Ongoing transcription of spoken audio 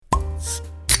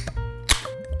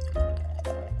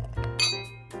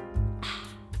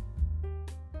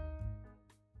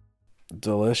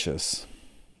Delicious.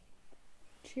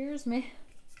 Cheers, me.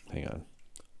 Hang on.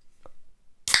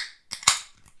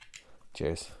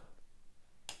 Cheers.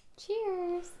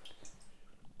 Cheers.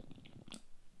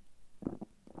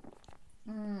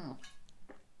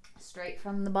 Straight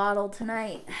from the bottle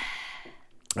tonight.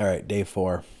 All right, day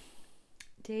 4.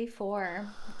 Day 4.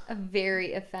 A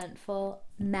very eventful,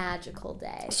 magical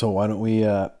day. So why don't we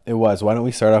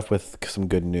start off with some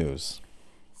good news?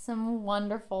 Some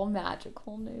wonderful,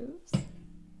 magical news.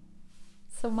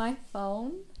 So my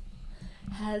phone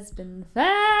has been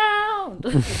found.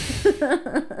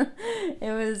 It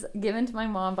was given to my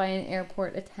mom by an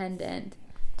airport attendant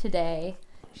today.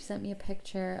 She sent me a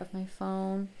picture of my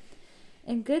phone.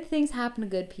 And good things happen to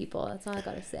good people. That's all I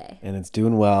gotta say. And it's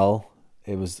doing well.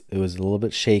 It was a little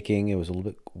bit shaking. It was a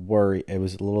little bit worried. It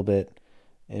was a little bit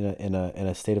in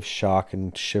a state of shock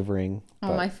and shivering.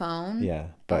 On my phone? Yeah.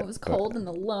 But it was cold and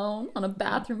alone on a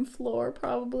bathroom floor,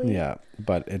 probably. Yeah,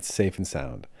 but it's safe and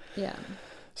sound. Yeah.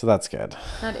 So that's good.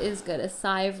 That is good. A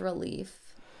sigh of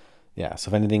relief. Yeah. So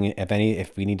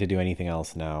if we need to do anything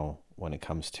else now when it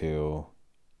comes to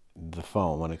the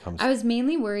phone, I was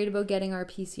mainly worried about getting our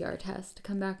PCR test to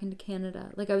come back into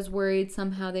Canada. Like, I was worried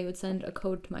somehow they would send a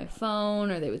code to my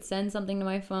phone, or they would send something to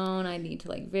my phone. I need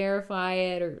to verify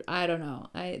it, or I don't know.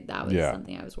 That was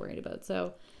something I was worried about.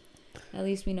 So at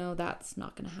least we know that's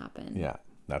not going to happen. Yeah,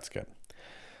 that's good.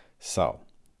 So.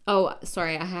 Oh,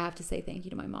 sorry. I have to say thank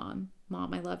you to my mom.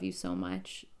 Mom, I love you so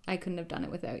much. I couldn't have done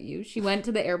it without you. She went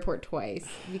to the airport twice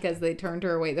because they turned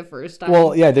her away the first time.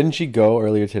 Well, yeah, didn't she go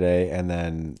earlier today? And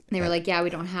then they were like, yeah, we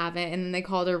don't have it. And then they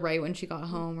called her right when she got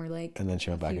home. Or and then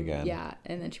she went back again. Yeah,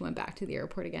 and then she went back to the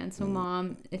airport again. So,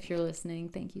 Mom, if you're listening,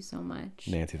 thank you so much.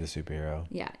 Nancy the superhero.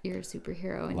 Yeah, you're a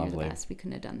superhero, and Lovely. You're the best. We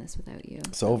couldn't have done this without you.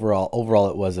 So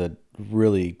overall, it was a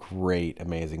really great,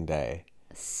 amazing day.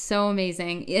 So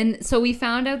amazing. And so we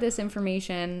found out this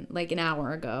information an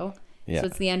hour ago. Yeah. So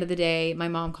it's the end of the day. My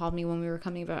mom called me when we were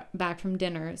coming back from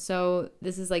dinner. So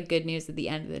this is good news at the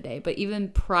end of the day. But even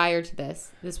prior to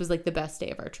this was the best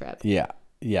day of our trip. Yeah.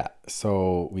 Yeah.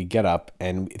 So we get up,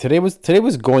 and today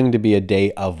was going to be a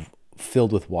day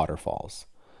filled with waterfalls.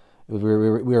 We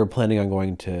were planning on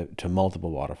going to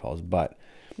multiple waterfalls, but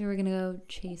we were gonna go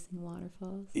chasing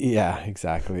waterfalls. Yeah,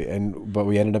 exactly. But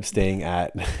we ended up staying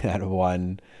at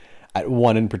one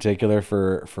in particular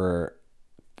for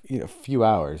a few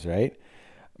hours, right?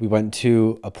 We went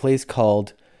to a place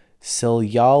called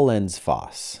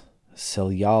Siljalensfoss,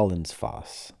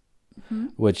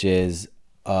 which is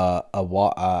a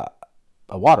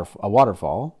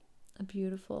waterfall. A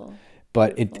beautiful.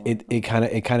 But it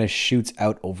kind of shoots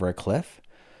out over a cliff.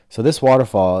 So this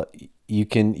waterfall, you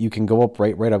can go up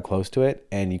right up close to it,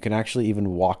 and you can actually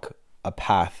even walk a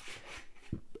path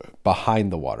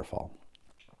behind the waterfall.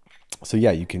 So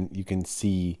yeah, you can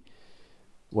see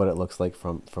what it looks like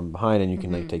from behind, and you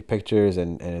can take pictures,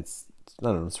 and it's I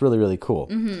don't know, it's really, really cool.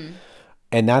 Mm-hmm.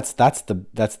 And that's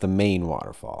the main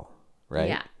waterfall, right?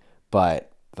 Yeah.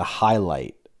 But the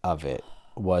highlight of it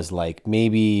was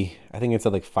maybe I think it's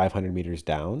at 500 meters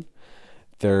down.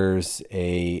 There's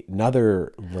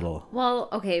another little. Well,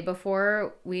 okay,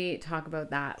 before we talk about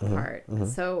that part.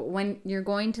 So when you're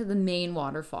going to the main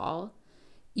waterfall,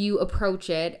 you approach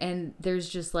it, and there's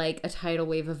just a tidal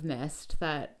wave of mist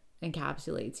that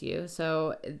encapsulates you.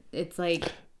 So it's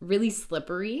really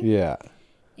slippery. Yeah.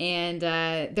 And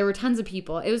there were tons of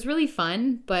people. It was really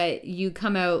fun, but you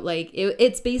come out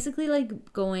it's basically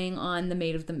going on the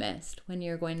Maid of the Mist when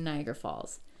you're going to Niagara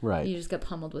Falls. Right. You just get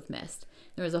pummeled with mist.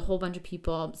 There was a whole bunch of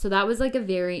people. So that was a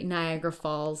very Niagara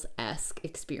Falls-esque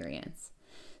experience.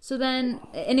 So then,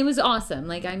 and it was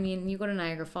awesome. You go to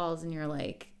Niagara Falls and you're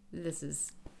this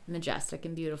is majestic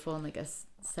and beautiful and a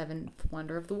seventh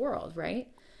wonder of the world, right?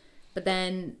 But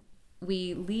then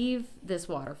we leave this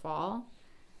waterfall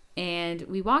and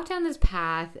we walk down this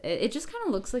path. It just kind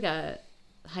of looks like a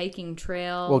hiking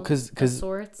trail. Well, because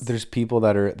there's people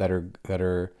that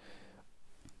are.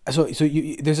 So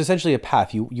there's essentially a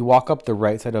path. You walk up the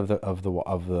right side of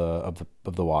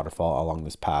the waterfall along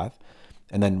this path,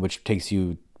 and then which takes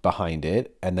you behind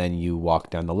it, and then you walk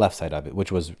down the left side of it,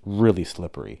 which was really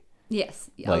slippery.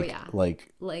 Yes.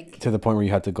 To the point where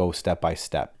you had to go step by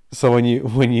step. So when you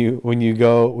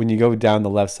go down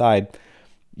the left side,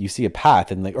 you see a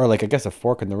path and I guess a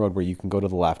fork in the road where you can go to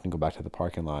the left and go back to the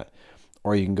parking lot,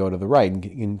 or you can go to the right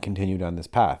and continue down this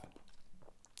path.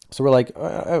 So we're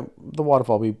the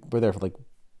waterfall, we were there for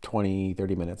 20,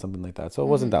 30 minutes, something like that. So it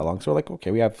wasn't that long. So we're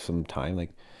okay, we have some time.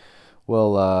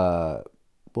 We'll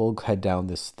head down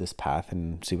this path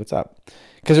and see what's up.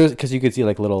 Because you could see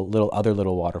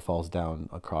little waterfalls down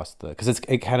across because it's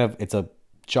a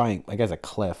giant, a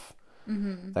cliff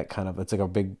that kind of, it's like a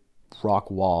big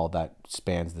rock wall that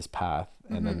spans this path,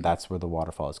 and then that's where the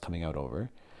waterfall is coming out over.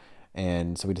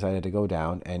 And so we decided to go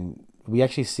down, and we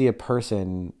actually see a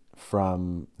person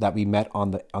from that we met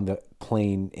on the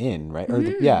plane in, right? Or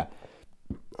yeah,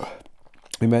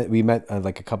 we met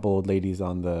like a couple of ladies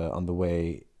on the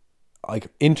way, like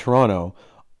in Toronto.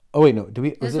 Oh wait, no,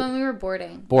 It was when we were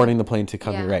boarding. boarding the plane to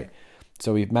come here, Yeah. right?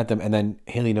 So we met them, and then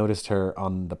Haley noticed her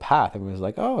on the path and was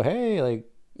like, "Oh, hey,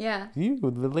 like Yeah. you,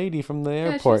 the lady from the Yeah,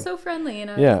 she airport." was so friendly,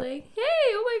 and I Yeah. was like, "Hey,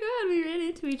 oh my god, we ran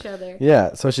into each other."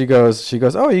 Yeah, so she goes,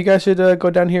 "Oh, you guys should go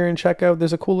down here and check out.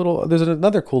 There's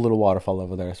another cool little waterfall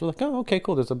over there." So we're like, "Oh, okay,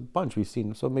 cool. There's a bunch we've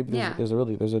seen. So maybe Yeah. there's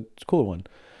a cool one."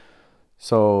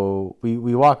 So we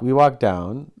walk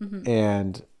down,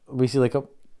 and we see like a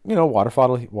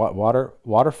waterfall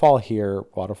here,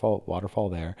 waterfall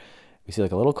there. We see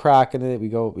like a little crack in it. We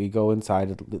go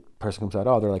inside. The person comes out.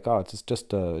 Oh, they're like, "Oh, it's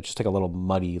just like a little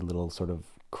muddy little sort of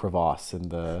crevasse in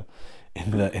the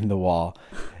wall."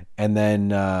 And then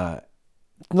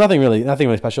nothing really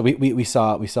special. We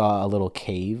saw a little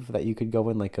cave that you could go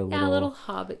in, like a Yeah, a little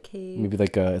hobbit cave. maybe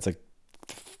it's like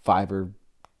 5 or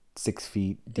 6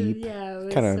 feet deep. Yeah, it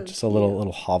was Kind of so just a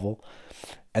little hovel.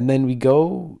 And then we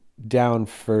go down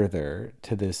further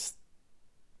to this,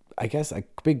 I guess, a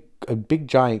big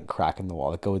giant crack in the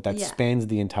wall that Yeah. spans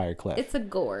the entire cliff. It's a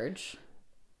gorge.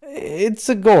 It's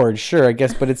a gorge, sure, I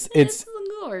guess, but it's It's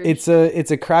a gorge.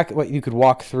 it's a crack what you could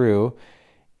walk through,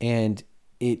 and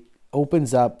it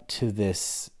opens up to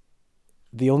this.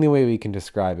 The only way we can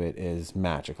describe it is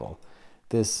magical.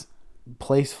 This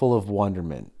place full of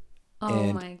wonderment. Oh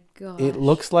and my gosh. It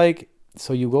looks like,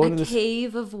 so you go a into this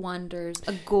cave of wonders,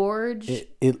 a gorge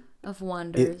of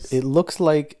wonders. It looks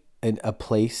like a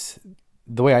place.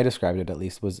 The way I described it, at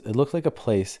least, was it looked like a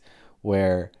place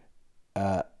where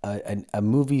a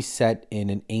movie set in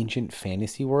an ancient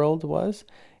fantasy world was.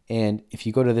 And if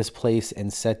you go to this place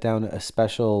and set down a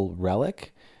special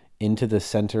relic into the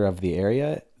center of the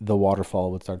area, the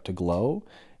waterfall would start to glow,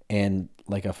 and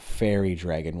like a fairy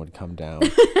dragon would come down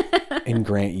and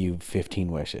grant you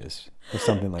 15 wishes or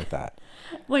something like that.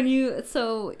 When you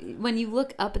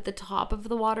look up at the top of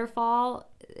the waterfall,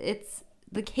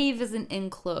 the cave isn't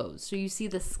enclosed, so you see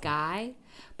the sky,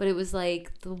 but it was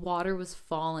like the water was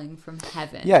falling from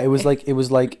heaven. Yeah, it was like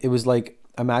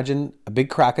imagine a big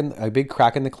crack in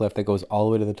the cliff that goes all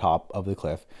the way to the top of the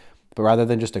cliff, but rather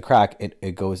than just a crack, you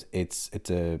go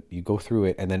through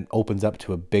it and then opens up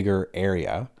to a bigger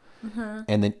area,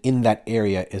 and then in that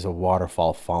area is a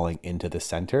waterfall falling into the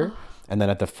center, and then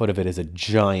at the foot of it is a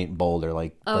giant boulder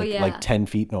like 10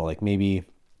 feet, no, like maybe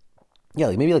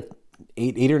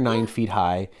 8 or 9 feet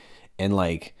high, and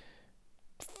like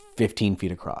 15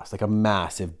 feet across, like a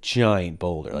massive giant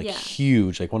boulder, like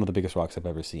huge, like one of the biggest rocks I've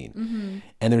ever seen.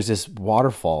 And there's this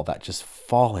waterfall that just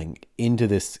falling into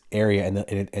this area,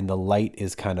 and the light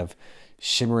is kind of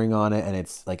shimmering on it, and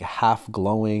it's like half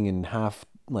glowing and half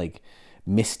like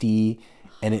misty,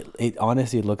 and it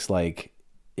honestly looks like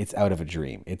it's out of a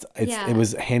dream. It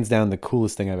was hands down the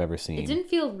coolest thing I've ever seen. It didn't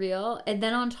feel real. And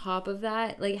then on top of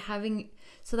that, like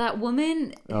that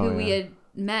woman who we had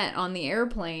met on the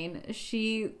airplane,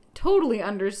 she totally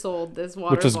undersold this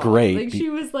waterfall. Which was great. Like she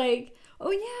was like,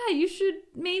 "Oh yeah, you should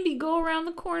maybe go around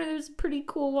the corner. There's a pretty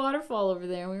cool waterfall over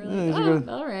there." And we were like,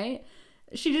 "Oh, all right."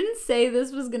 She didn't say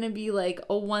this was going to be like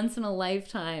a once in a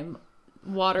lifetime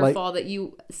waterfall that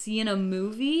you see in a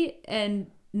movie and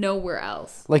nowhere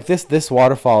else. Like this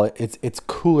waterfall, it's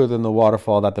cooler than the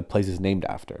waterfall that the place is named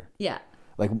after. Yeah.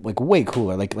 Like way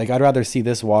cooler. Like I'd rather see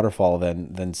this waterfall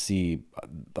than see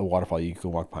the waterfall you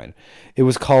can walk behind. It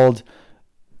was called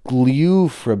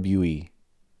Glufrabui.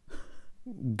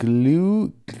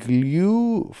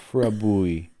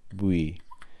 Glufrabui.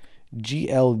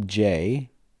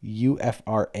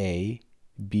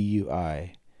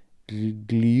 GLJUFRABUI.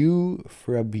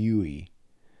 Glufrabui.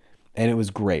 And it was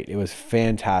great. It was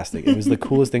fantastic. It was the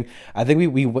coolest thing. I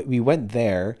think we went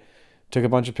there, took a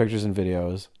bunch of pictures and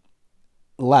videos,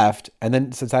 left, and then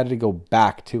decided to go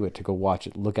back to it to go watch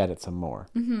it, look at it some more.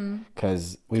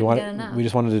 Because we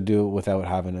just wanted to do it without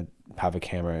having to have a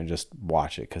camera and just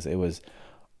watch it, because it was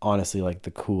honestly like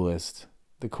the coolest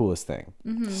thing.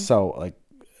 So like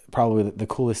probably the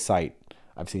coolest sight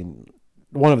I've seen,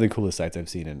 one of the coolest sights I've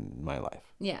seen in my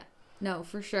life. Yeah. No,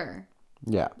 for sure.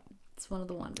 Yeah. It's one of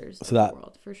the wonders of the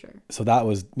world, for sure. So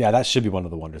that should be one of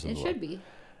the wonders of the world. It should be.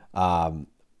 But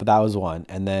that was one.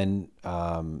 And then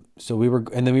we were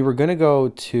going to go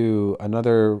to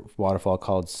another waterfall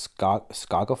called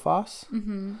Skogafoss,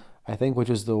 I think,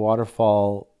 which is the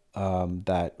waterfall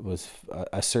that was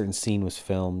a certain scene was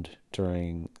filmed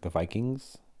during the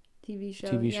Vikings TV show.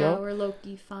 TV Yeah, show? where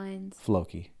Loki finds.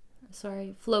 Floki.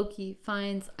 Sorry, Floki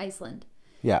finds Iceland.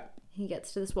 Yeah. He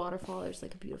gets to this waterfall. There's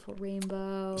like a beautiful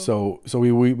rainbow. So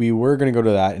we were gonna go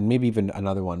to that and maybe even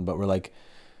another one, but we're like,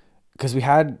 because we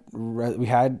had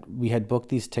booked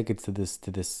these tickets to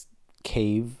this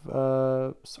cave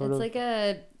sort it's of. like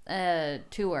a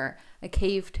tour, a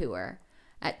cave tour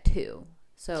at 2.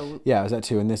 So Yeah, it was at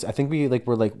 2, and this I think we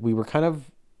were kind of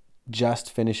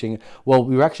just finishing. Well,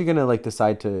 we were actually gonna like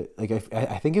decide to like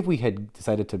I think if we had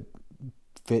decided to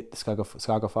fit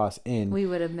Skagerfoss in, we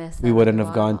would have missed. we wouldn't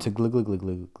have gone to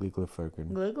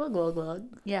Glyglifurken. Glug glug glug glug.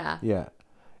 Yeah. Yeah,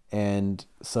 and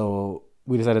so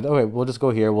we decided, okay, we'll just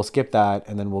go here. We'll skip that,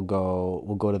 and then we'll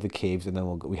go to the caves, and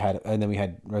then we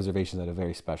had reservations at a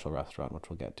very special restaurant, which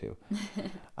we'll get to.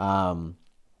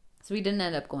 So we didn't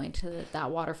end up going to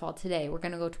that waterfall today. We're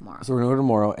gonna go tomorrow. So we're gonna go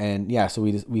tomorrow, and yeah, so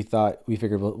we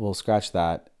figured we'll scratch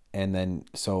that, and then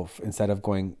so instead of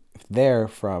going there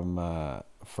from oh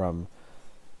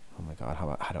my god,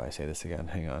 how do I say this again?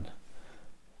 Hang on.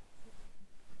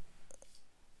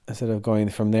 Instead of going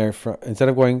to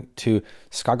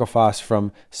Skagerfoss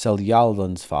from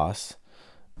Seljalandsfoss,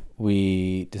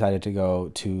 we decided to go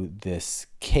to this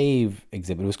cave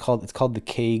exhibit. It's called the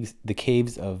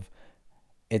caves of,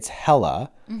 it's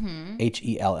Hella,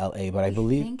 Hella, but I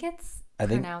think it's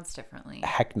pronounced differently.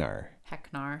 Heknar.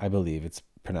 Heknar. I believe it's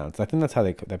pronounced. I think that's how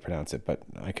they pronounce it, but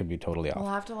I could be totally off.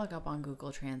 We'll have to look up on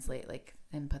Google Translate, like,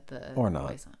 and put the or not.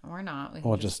 voice on. Or not.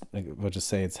 We'll just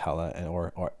say it's Hella and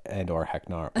or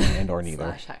Heknar and or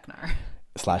neither. Slash Heknar.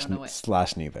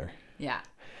 Slash neither. Yeah.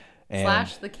 And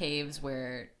slash the caves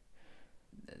where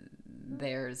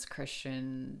there's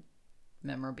Christian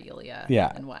memorabilia.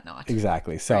 Yeah. And whatnot.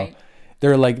 Exactly. So right?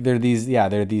 they're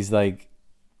these like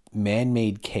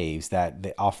man-made caves that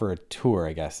they offer a tour,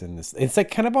 I guess. In this, it's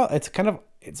like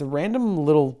it's a random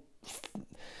little.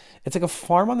 It's like a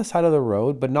farm on the side of the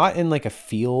road, but not in like a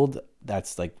field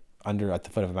that's like at the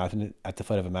foot of a mountain.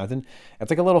 It's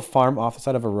like a little farm off the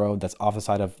side of a road that's off the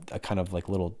side of a kind of like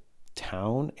little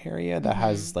town area that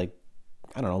has like,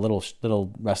 I don't know,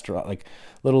 little restaurant, like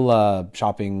little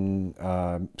shopping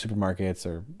supermarkets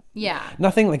or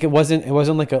nothing like it wasn't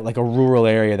like a rural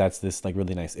area that's this like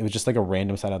really nice. It was just like a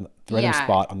random spot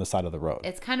on the side of the road.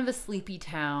 It's kind of a sleepy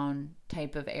town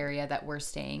type of area that we're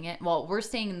staying in. Well, we're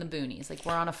staying in the boonies, like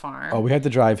we're on a farm. Oh, we had to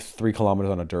drive 3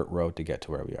 kilometers on a dirt road to get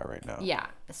to where we are right now. Yeah,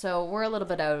 so we're a little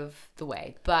bit out of the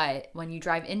way, but when you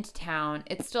drive into town,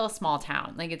 it's still a small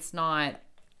town. Like it's not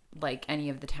like any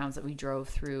of the towns that we drove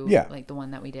through, like the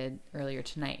one that we did earlier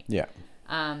tonight. Yeah.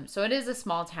 So it is a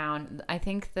small town. I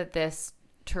think that this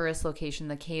tourist location,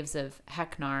 the Caves of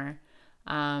Heknar,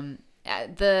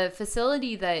 the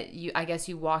facility that I guess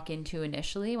you walk into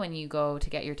initially when you go to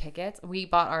get your tickets, we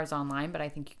bought ours online, but I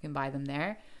think you can buy them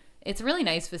there. It's a really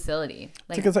nice facility.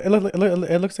 Like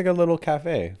it looks like a little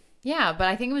cafe. Yeah, but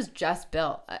I think it was just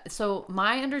built. So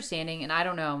my understanding, and I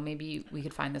don't know, maybe we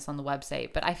could find this on the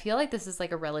website, but I feel like this is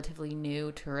like a relatively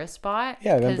new tourist spot.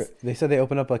 Yeah, remember they said they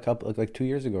opened up like 2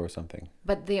 years ago or something.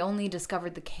 But they only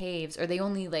discovered the caves, or they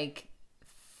only like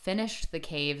finished the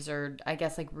caves, or I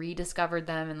guess like rediscovered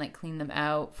them and like cleaned them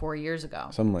out 4 years ago.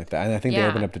 Something like that. And I think they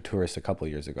opened up to tourists a couple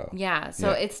of years ago. Yeah, so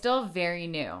it's still very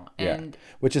new. And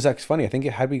which is actually funny. I think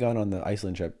had we gone on the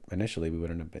Iceland trip initially, we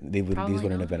wouldn't have been. These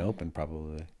wouldn't have been open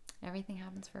probably. Everything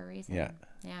happens for a reason. Yeah.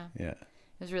 It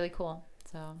was really cool.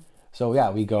 So yeah,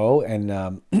 we go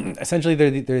and essentially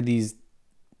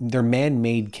they're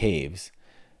man-made caves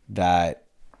that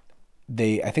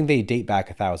I think they date back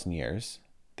 1,000 years.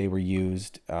 They were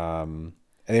used. They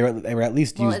were at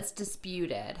least used. Well, it's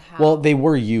disputed. Well, they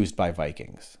were used by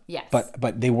Vikings. Yes.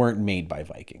 But they weren't made by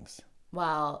Vikings.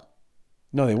 Well.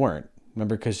 No, they weren't.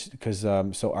 Remember, because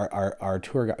so our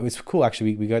tour guide, it was cool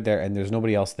actually. We got there and there's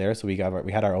nobody else there, so we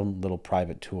had our own little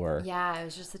private tour. Yeah, it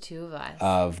was just the two of us.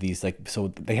 Of these so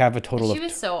they have a total. She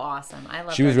was so awesome. I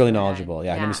love. She was really knowledgeable.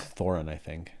 Yeah, her name was Thorin, I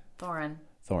think. Thorin,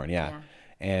 yeah.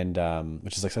 And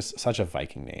which is like such a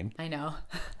Viking name. I know.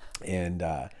 And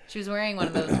she was wearing one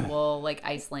of those wool like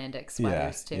Icelandic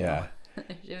sweaters too. Yeah.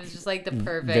 It was just like the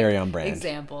perfect very on brand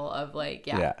example of like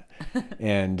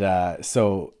And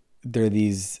so there are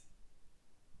these.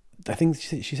 I think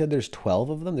she said there's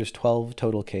 12 of them. There's 12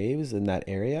 total caves in that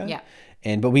area. Yeah.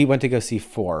 But we went to go see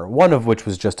 4. One of which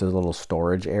was just a little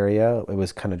storage area. It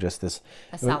was kind of just this.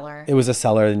 A cellar. It was a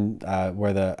cellar, and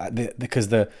where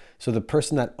the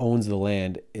person that owns the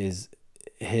land is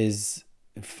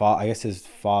I guess his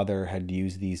father had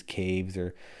used these caves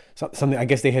or something. I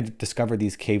guess they had discovered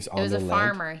these caves on the land. It was a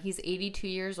farmer. He's 82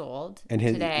 years old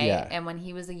today, and when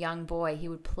he was a young boy, he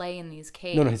would play in these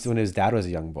caves. No, when his dad was a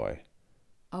young boy.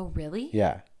 Oh, really?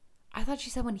 Yeah. I thought she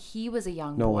said when he was a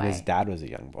young No, boy. when his dad was a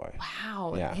young boy.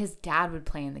 Wow. Yeah. His dad would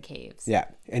play in the caves. Yeah,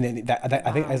 and then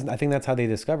I think that's how they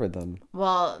discovered them.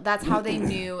 Well, that's how they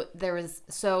knew there was.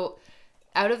 So,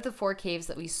 out of the 4 caves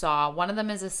that we saw, one of them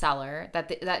is a cellar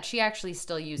that she actually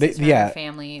still uses for her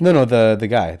family. No, the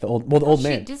guy, the old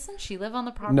man. Doesn't she live on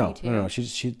the property too? No.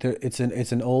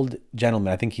 It's an old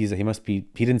gentleman. I think he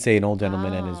didn't say an old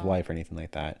gentleman and his wife or anything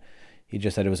like that. He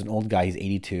just said it was an old guy. He's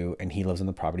 82 and he lives on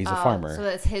the property. He's a farmer. So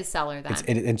that's his cellar then.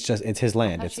 It's his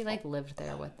land. I thought she lived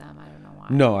there with them. I don't know why.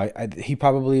 No, he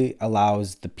probably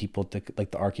allows the people to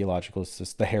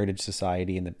the Heritage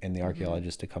Society and the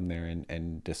archaeologists to come there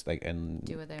and just and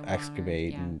do what they want,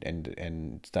 excavate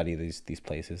and study these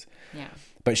places. Yeah.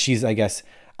 But she's, I guess,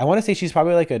 I want to say she's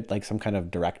probably like some kind of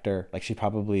director. Like she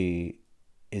probably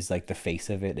is like the face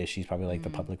of it. She's probably like the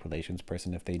public relations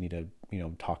person if they need to,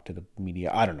 talk to the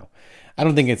media. I don't know. I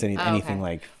don't think it's anything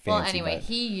like fancy. Well, anyway,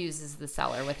 he uses the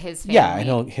cellar with his family. Yeah,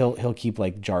 and he'll keep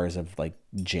like jars of like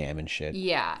jam and shit.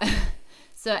 Yeah.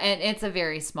 So, and it's a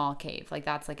very small cave. Like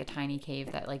that's like a tiny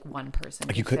cave that like one person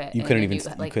like you couldn't even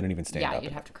stand up. Yeah,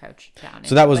 you'd have to crouch down.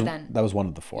 So that was one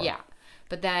of the 4. Yeah.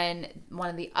 But then one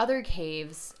of the other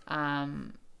caves,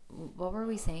 what were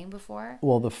we saying before?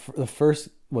 Well, the first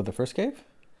cave?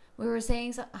 We were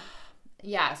saying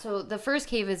yeah, so the first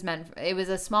cave it was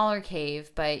a smaller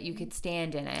cave, but you could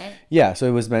stand in it. Yeah, so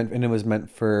it was meant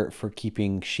for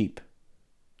keeping sheep.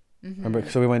 Mm-hmm. Remember,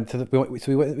 so we went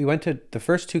to the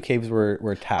first 2 caves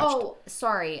were attached. Oh,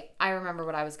 sorry. I remember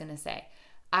what I was going to say.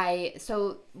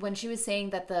 So when she was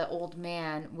saying that the old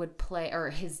man would play, or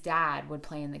his dad would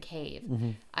play in the cave,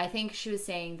 mm-hmm. I think she was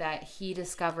saying that he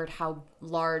discovered how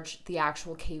large the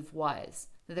actual cave was.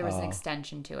 That there was an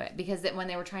extension to it, because when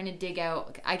they were trying to dig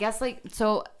out, I guess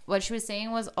so what she was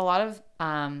saying was a lot of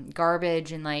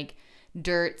garbage and like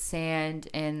dirt, sand,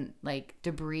 and like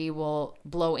debris will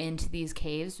blow into these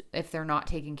caves if they're not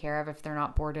taken care of, if they're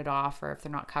not boarded off, or if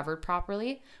they're not covered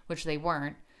properly, which they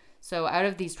weren't. So out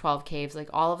of these 12 caves, like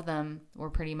all of them were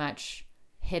pretty much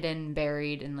hidden,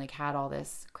 buried, and like had all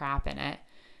this crap in it.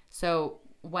 So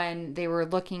when they were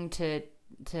looking to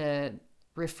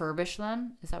refurbish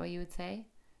them, is that what you would say?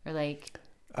 Or like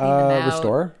clean them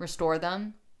out, restore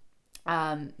them.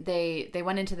 They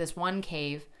went into this one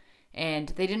cave and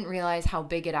they didn't realize how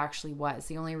big it actually was.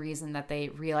 The only reason that they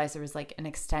realized there was like an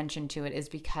extension to it is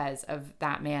because of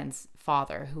that man's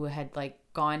father, who had like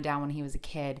gone down when he was a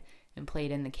kid and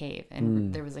played in the cave,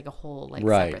 and there was like a whole like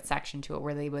separate section to it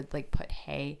where they would like put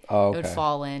hay. It would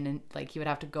fall in, and like you would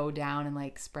have to go down and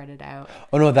like spread it out.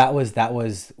 Oh no, that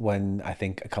was when, I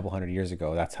think a couple hundred years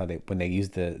ago, that's how when they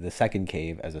used the second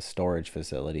cave as a storage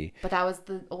facility. But that was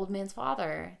the old man's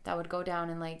father that would go down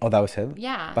and like. Oh, that was him?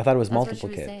 Yeah. I thought it was multiple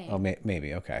kids. Oh,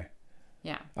 maybe. Okay.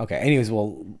 Yeah. Okay. Anyways,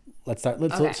 well, let's start.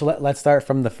 Let's start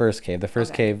from the first cave. The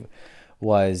first cave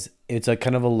it's a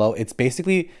kind of a low. It's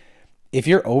basically, if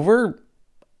you're over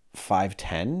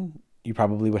 5'10", you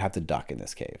probably would have to duck in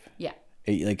this cave. Yeah.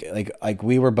 Like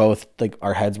we were both like,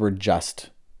 our heads were just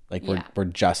like we're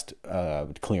just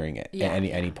clearing it at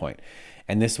any point.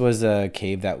 And this was a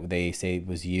cave that they say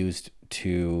was used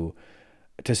to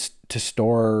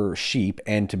store sheep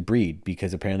and to breed,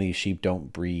 because apparently sheep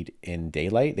don't breed in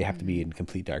daylight. They have to be in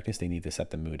complete darkness. They need to set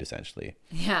the mood, essentially.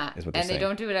 Yeah. And they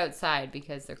don't do it outside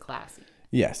because they're classy.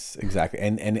 Yes, exactly.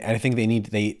 And I think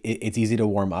it's easy to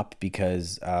warm up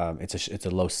because it's a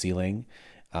low ceiling.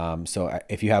 So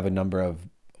if you have a number of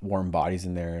warm bodies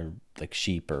in there, like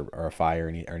sheep or a fire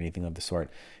or anything of the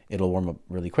sort, it'll warm up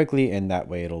really quickly, and that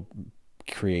way it'll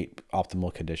create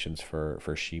optimal conditions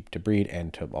for sheep to breed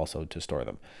and to store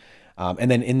them.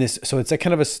 And then in this, so it's like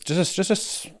kind of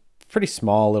just a pretty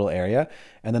small little area,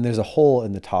 and then there's a hole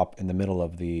in the top, in the middle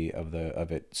of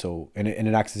it. So and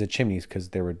it acts as a chimney, because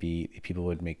people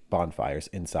would make bonfires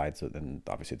inside, so then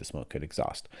obviously the smoke could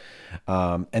exhaust.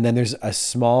 And then there's a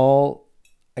small,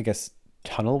 I guess,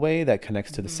 tunnelway that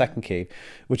connects to the second cave,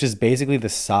 which is basically the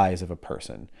size of a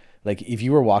person. Like if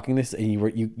you were walking this and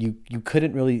you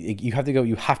couldn't really, you have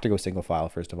to go single file,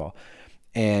 first of all,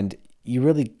 and you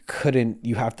really couldn't.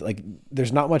 You have to, like,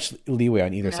 there's not much leeway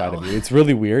on either side of you. It's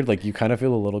really weird. Like you kind of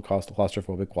feel a little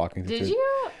claustrophobic walking through. Did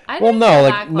you? Well, no,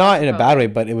 like not in a bad way,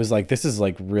 but it was like, this is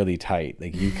like really tight.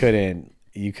 Like you couldn't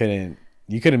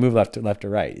move left to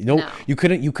right. No. You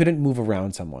couldn't move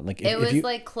around someone. Like it was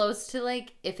like close to,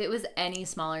 like, if it was any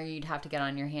smaller, you'd have to get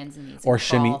on your hands and knees or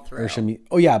shimmy.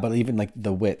 Oh yeah, but even like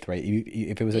the width, right?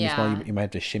 If it was any smaller, you might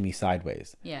have to shimmy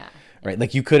sideways. Yeah. Right.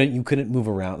 Like you couldn't move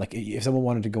around. Like if someone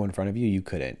wanted to go in front of you, you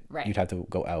couldn't. Right. You'd have to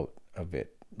go out of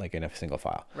it, like in a single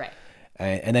file. Right.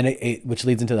 And then which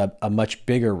leads into a much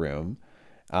bigger room,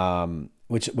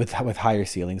 which with higher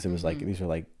ceilings, it was like these were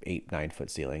like 8-9 foot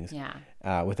ceilings.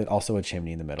 Yeah. With it also a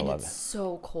chimney in the middle And of it's it.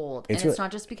 so cold. It's And it's re-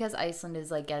 not just because Iceland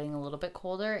is like getting a little bit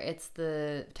colder. It's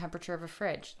the temperature of a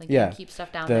fridge. Like Yeah. you can keep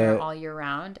stuff down The- there all year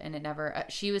round and it never,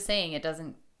 she was saying it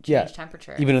doesn't Yeah. change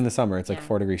temperature. Even in the summer, it's like Yeah.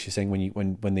 4 degrees. She's saying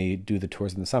when they do the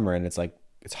tours in the summer and it's like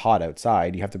it's hot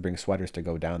outside, you have to bring sweaters to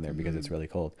go down there because it's really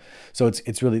cold. So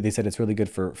it's really, they said it's really good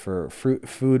for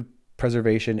food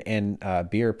preservation and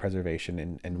beer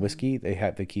preservation and whiskey.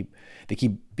 They keep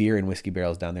beer and whiskey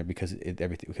barrels down there because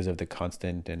because of the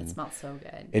constant, and It smells so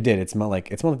good. it smelled like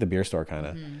the beer store kind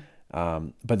of.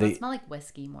 But So they it smelled like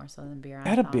whiskey more so than beer.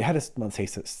 had a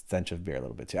taste of stench of beer a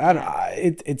little bit too. I don't know.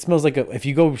 It smells like if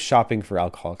you go shopping for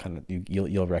alcohol, kind of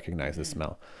you'll recognize the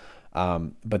smell.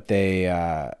 But they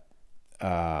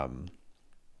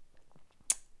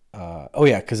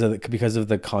because of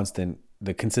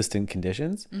the consistent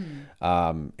conditions,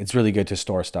 it's really good to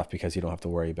store stuff because you don't have to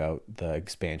worry about the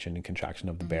expansion and contraction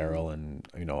of the barrel, and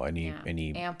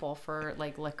any ample for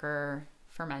like liquor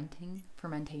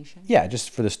fermentation. Yeah,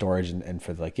 just for the storage and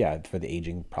for for the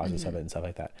aging process of it and stuff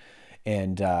like that.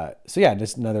 And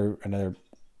just another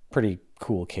pretty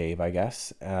cool cave, I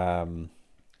guess.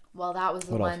 Well, that was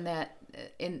the one that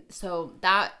so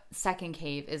that second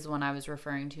cave is one I was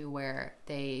referring to, where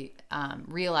they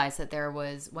realized that there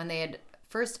was, when they had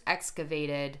first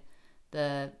excavated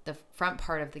the front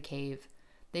part of the cave,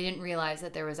 they didn't realize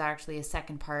that there was actually a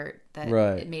second part that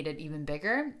it made it even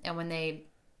bigger. And when they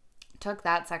took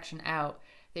that section out,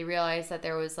 they realized that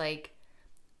there was like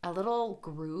a little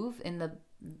groove in the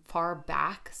far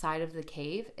back side of the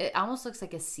cave. It almost looks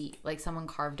like a seat, like someone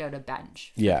carved out a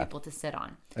bench for people to sit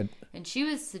on. And she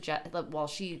was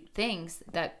she thinks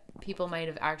that people might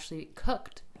have actually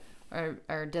cooked or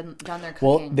done their cooking.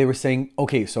 Well, they were saying,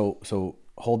 okay, so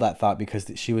hold that thought, because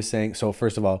she was saying, so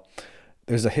first of all,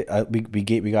 there's we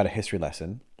got a history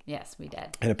lesson. Yes, we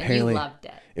did. And apparently you loved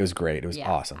it. It was great. It was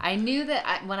awesome. I knew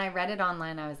that when I read it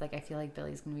online, I was like, I feel like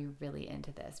Billy's going to be really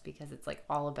into this, because it's like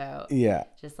all about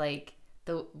just like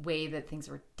the way that things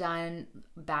were done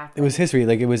back. It was history.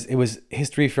 Like it was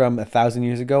history from 1,000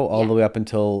 years ago all the way up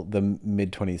until the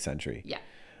mid 20th century. Yeah.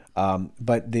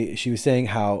 But she was saying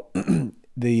how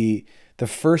the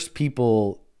first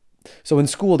people. So in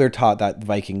school, they're taught that the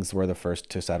Vikings were the first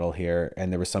to settle here,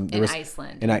 and in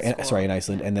Iceland. In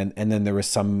Iceland, and then there was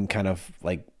some kind of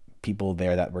like people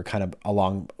there that were kind of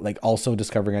along, like also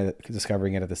discovering it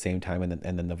at the same time, and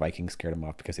then the Vikings scared them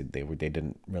off because they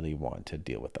didn't really want to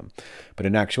deal with them. But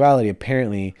in actuality,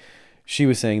 apparently, she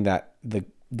was saying that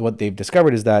what they've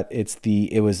discovered is that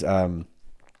it was a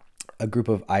group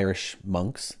of Irish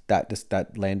monks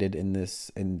that landed on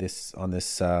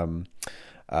this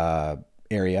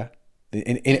area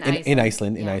in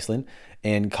Iceland,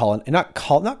 and not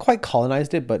quite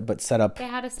colonized it, but set up, they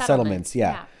had a settlements.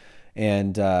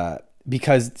 And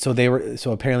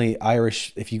so apparently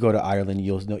Irish, if you go to Ireland,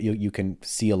 you'll know you can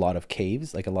see a lot of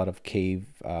caves, like a lot of caves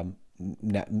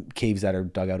that are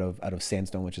dug out of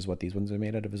sandstone, which is what these ones are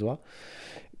made out of as well.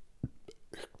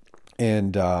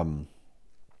 And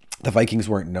the Vikings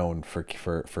weren't known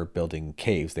for building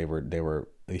caves.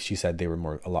 She said they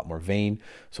were a lot more vain.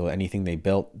 So anything they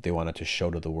built, they wanted to show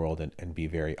to the world and be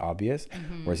very obvious.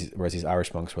 Whereas these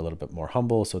Irish monks were a little bit more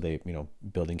humble. So they,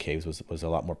 building caves was a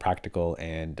lot more practical,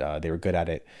 and they were good at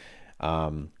it.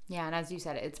 And as you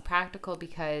said, it's practical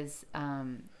because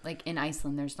like in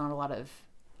Iceland, there's not a lot of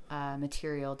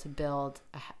material to build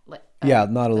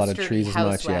not a lot of trees as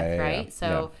much. Right.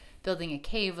 So building a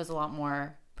cave was a lot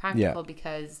more practical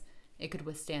because it could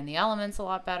withstand the elements a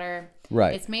lot better.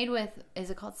 Right. It's made with, is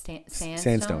it called sandstone?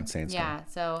 Sandstone. Yeah.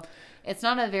 So it's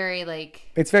not a very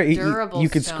it's very durable you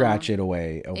could stone. Scratch it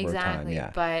away over time. Exactly.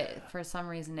 Yeah. But for some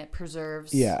reason it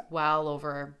preserves well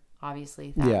over,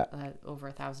 obviously, over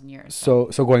 1,000 years.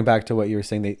 So going back to what you were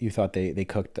saying, that you thought they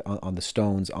cooked on the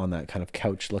stones on that kind of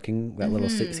couch looking, that little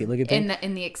seat looking thing.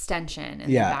 In the extension, in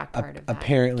the back part of that.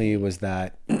 Apparently it was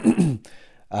that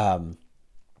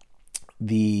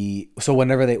so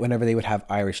whenever they would have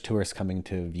Irish tourists coming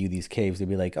to view these caves, they'd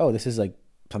be like, oh, this is like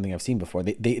something I've seen before.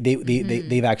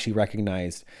 They've actually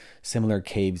recognized similar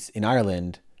caves in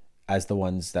Ireland as the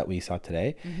ones that we saw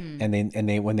today. And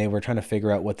they when they were trying to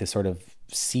figure out what this sort of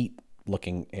seat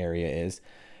looking area is,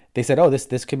 they said, oh,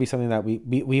 this could be something that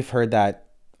we've heard that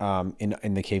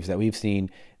in the caves that we've seen,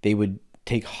 they would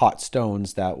take hot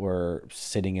stones that were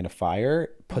sitting in a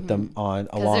fire, put them on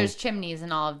along. Because there's chimneys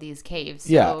in all of these caves.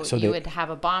 So you would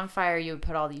have a bonfire. You would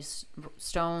put all these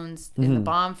stones in the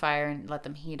bonfire and let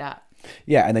them heat up.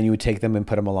 Yeah, and then you would take them and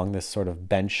put them along this sort of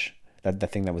bench that the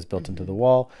thing that was built into the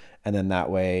wall, and then that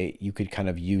way you could kind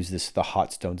of use the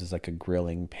hot stones as like a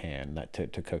grilling pan to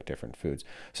cook different foods.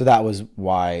 So that was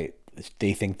why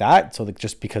they think that. So like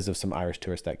just because of some Irish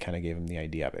tourists that kind of gave him the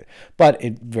idea of it, but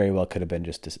it very well could have been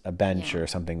just a bench or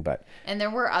something. But and there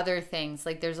were other things,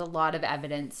 like there's a lot of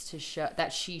evidence to show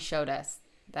that she showed us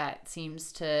that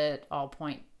seems to all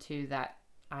point to that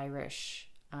Irish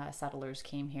settlers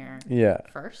came here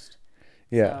first.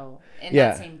 So in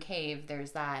that same cave,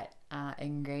 there's that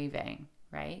engraving,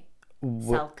 right?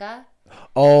 Selka.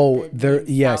 Oh, there,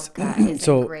 yes. Is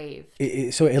So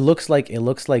engraved. so it looks like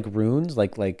runes,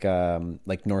 like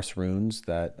Norse runes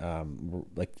that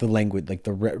like the language, like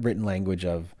the written language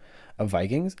of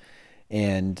Vikings,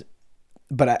 and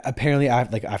but apparently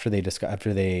after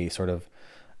they sort of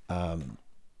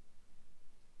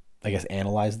I guess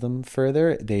analyzed them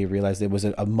further, they realized it was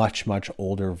a much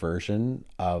older version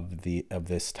of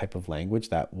this type of language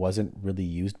that wasn't really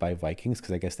used by Vikings,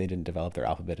 because I guess they didn't develop their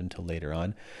alphabet until later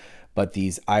on. But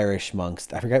these Irish monks,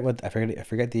 I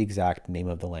forget the exact name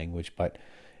of the language, but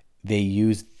they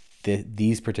used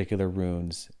these particular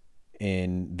runes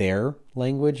in their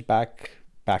language back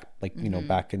like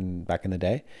back in the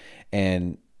day,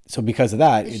 and so because of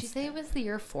that, did she say it was the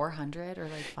year 400 or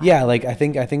like 500? Yeah, like I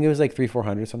think it was like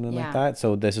 300-400, something like that.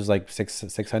 So this was like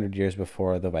 600 years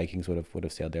before the Vikings would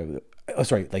have sailed there. Oh,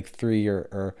 sorry, like 3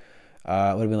 or would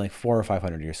have been like 400 or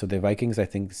 500 years. So the Vikings, I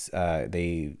think,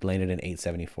 they landed in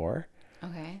 874.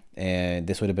 Okay. And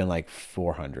this would have been like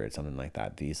 400, something like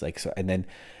that. These like so, and then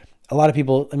a lot of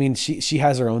people. I mean, she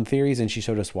has her own theories, and she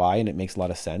showed us why, and it makes a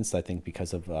lot of sense. I think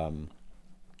because of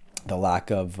the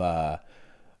lack of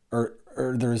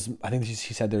or there's, I think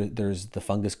she said there's the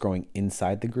fungus growing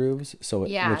inside the grooves. So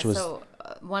which was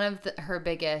one of her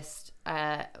biggest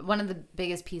one of the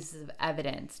biggest pieces of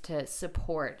evidence to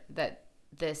support that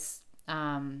this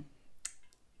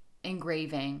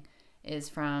engraving is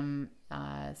from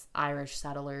Irish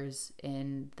settlers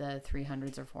in the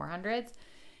 300s or 400s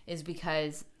is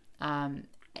because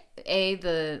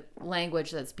the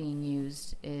language that's being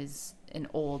used is an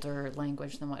older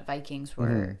language than what Vikings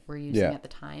were using at the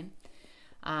time.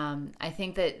 I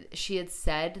think that she had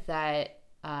said that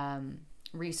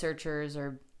researchers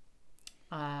or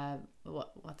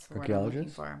what's the word I'm looking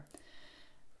for?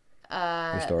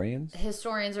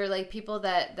 Historians or like people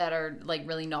that are like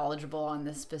really knowledgeable on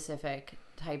this specific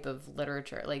type of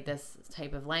literature, like this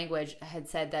type of language, had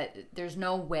said that there's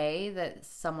no way that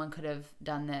someone could have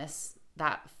done this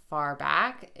that far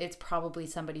back. It's probably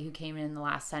somebody who came in the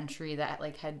last century that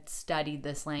like had studied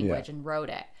this language and wrote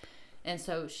it. And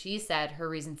so she said her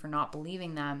reason for not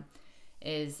believing them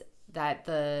is that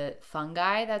the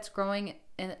fungi that's growing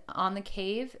on the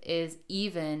cave is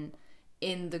even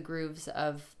in the grooves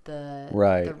of the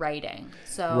writing.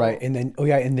 So and then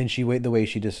the way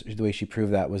she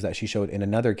proved that was that she showed in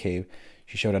another cave,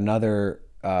 she showed another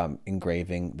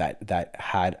engraving that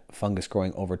had fungus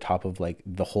growing over top of like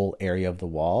the whole area of the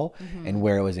wall, and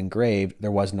where it was engraved there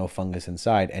was no fungus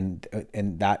inside, and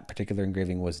that particular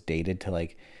engraving was dated to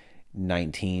like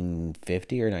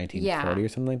 1950 or 1940 or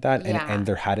something like that, and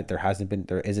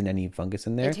there isn't any fungus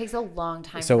in there. It takes a long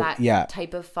time for that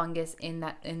type of fungus in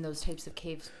those types of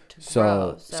caves to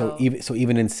grow. So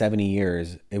even in 70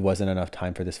 years it wasn't enough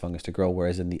time for this fungus to grow,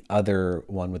 whereas in the other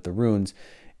one with the runes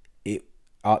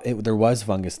there was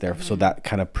fungus there. So that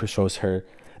kind of shows her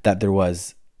that there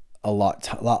was a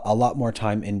lot more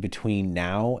time in between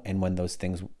now and when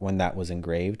that was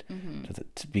engraved,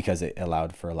 because it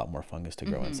allowed for a lot more fungus to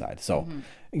grow inside. So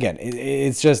again,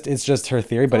 it's just her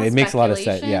theory, but it makes a lot of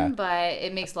sense. Yeah, but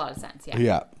it makes a lot of sense.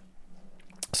 Yeah.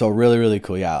 So really, really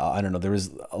cool. Yeah, I don't know. There was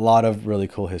a lot of really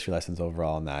cool history lessons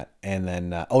overall on that. And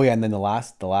then, and then the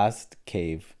last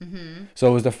cave. So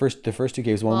it was the first two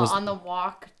caves. One was on the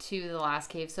walk to the last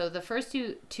cave. So the first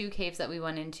two caves that we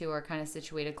went into are kind of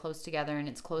situated close together, and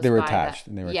it's close. They were attached.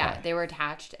 They were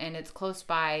attached, and it's close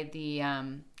by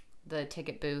the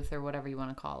ticket booth or whatever you want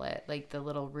to call it, like the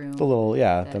little room,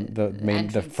 the main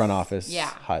entrance, the front office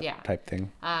hut type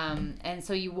thing. And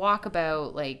so you walk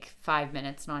about like 5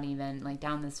 minutes, not even, like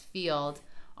down this field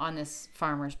on this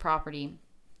farmer's property,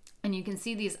 and you can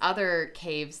see these other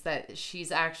caves that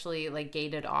she's actually like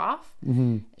gated off.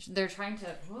 They're trying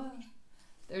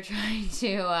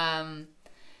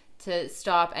to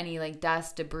stop any like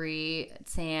dust, debris,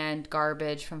 sand,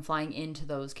 garbage from flying into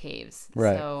those caves.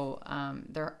 Right. So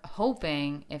they're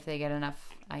hoping, if they get enough,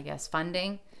 I guess,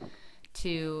 funding,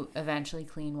 to eventually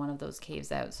clean one of those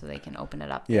caves out so they can open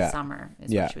it up this summer,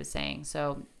 is what she was saying.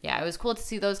 So it was cool to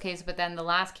see those caves. But then the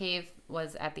last cave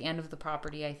was at the end of the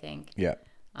property, I think. Yeah.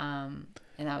 And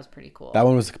that was pretty cool. That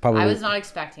one was probably... I was not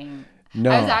expecting No.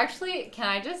 I was actually, can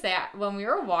I just say, when we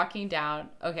were walking down,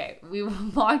 okay, we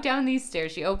walked down these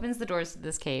stairs. She opens the doors to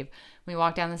this cave. We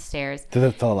walk down the stairs. To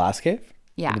the last cave?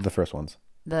 Yeah. Or to the first ones?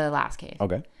 The last cave.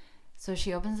 Okay. So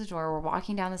she opens the door. We're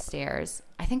walking down the stairs.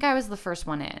 I think I was the first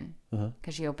one in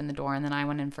because she opened the door, and then I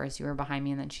went in first. You were behind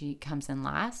me, and then she comes in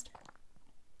last.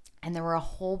 And there were a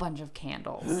whole bunch of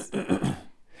candles.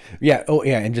 Yeah. Oh,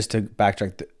 yeah. And just to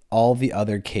backtrack, all the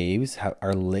other caves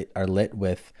are lit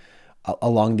with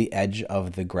along the edge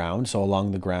of the ground. So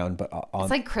along the ground, but on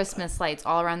It's like Christmas lights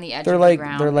all around the edge of the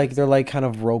ground. they're like kind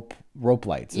of rope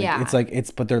lights. Like, Yeah.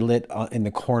 but they're lit in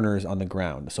the corners on the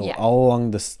ground. So Yeah. all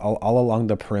along all along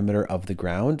the perimeter of the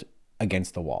ground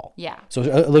against the wall. Yeah. So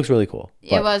it looks really cool.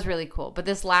 It was really cool. But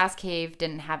this last cave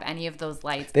didn't have any of those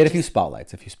lights. They had a few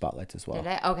spotlights as well.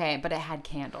 Did it? Okay, but it had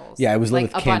candles. Yeah, it was lit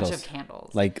like with a candles. bunch of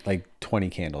candles. Like 20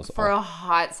 candles. For a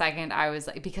hot second, I was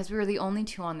like, because we were the only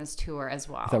two on this tour as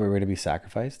well. I thought we were going to be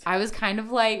sacrificed. I was kind of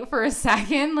like, for a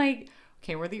second, like,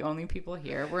 okay, we're the only people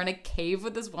here. We're in a cave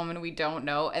with this woman we don't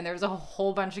know, and there's a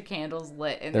whole bunch of candles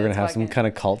lit. They're going to have some kind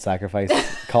of cult sacrifice,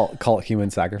 cult human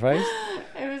sacrifice.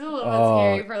 It was a little bit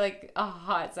scary for like a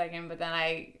hot second, but then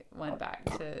I went back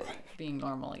to being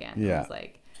normal again. Yeah. I was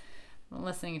like, I'm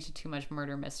listening to too much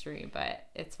murder mystery, but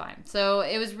it's fine. So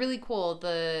it was really cool.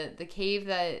 The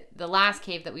last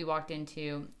cave that we walked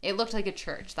into, it looked like a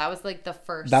church. That was like the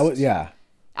first. That was, yeah.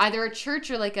 Either a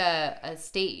church or like a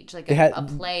stage, like a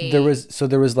play. There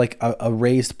was like a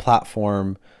raised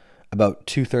platform about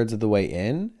 2/3 of the way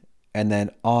in, and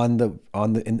then on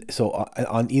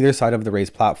either side of the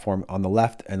raised platform, on the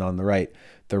left and on the right,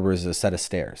 there was a set of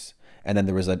stairs, and then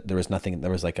there was nothing.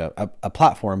 There was like a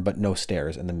platform, but no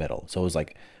stairs in the middle. So it was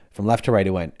like from left to right.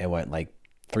 It went like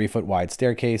 3-foot wide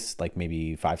staircase, like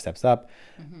maybe 5 steps up,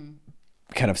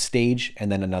 kind of stage,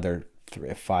 and then another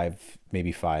 5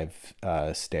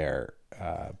 stair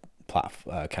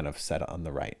kind of set on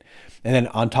the right, and then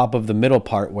on top of the middle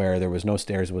part where there was no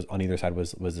stairs was on either side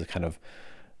was a kind of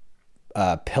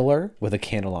pillar with a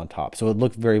candle on top. So it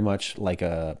looked very much like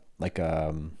an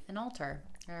altar,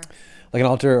 like an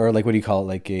altar, or like, what do you call it,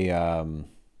 like a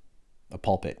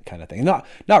pulpit kind of thing. Not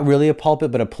really a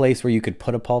pulpit, but a place where you could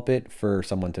put a pulpit for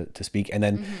someone to speak. And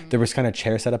then there was kind of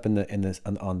chairs set up on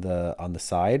the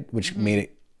side, which made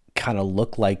it kind of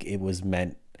look like it was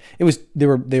meant. They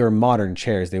were modern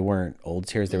chairs. They weren't old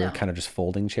chairs. They were kind of just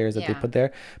folding chairs that they put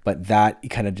there. But that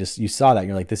kind of just, you saw that and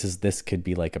you're like, this could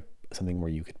be like something where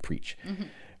you could preach.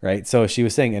 Right. So she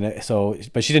was saying,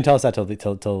 but she didn't tell us that till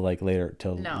later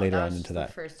on into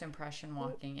that. First impression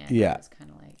walking in. Yeah. It was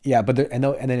kind of like, yeah, but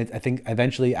I think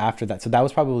eventually after that, so that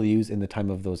was probably used in the time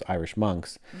of those Irish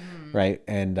monks, right?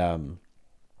 And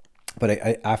but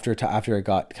after it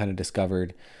got kind of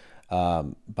discovered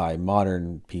by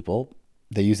modern people,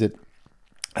 they use it.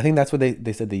 I think that's what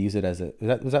they said they use it as a.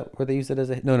 Was that where they used it as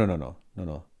a? No.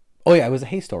 Oh yeah, it was a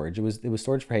hay storage. It was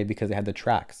storage for hay because they had the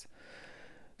tracks.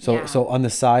 So on the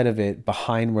side of it,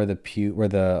 behind where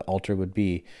the altar would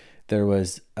be, there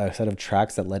was a set of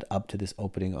tracks that led up to this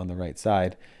opening on the right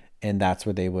side, and that's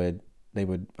where they would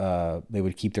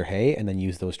keep their hay, and then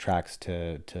use those tracks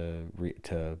to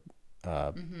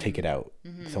take it out.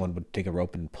 Someone would take a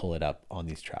rope and pull it up on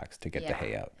these tracks to get the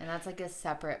hay out. And that's like a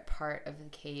separate part of the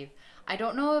cave. I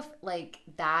don't know if like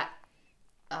that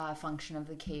function of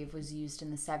the cave was used in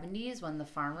the 70s when the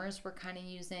farmers were kind of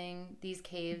using these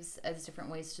caves as different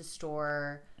ways to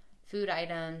store food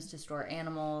items, to store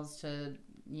animals, to,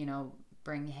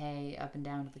 bring hay up and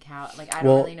down to the cow. Like, I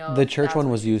don't really know. The church one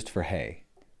was used for hay.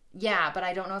 Yeah, but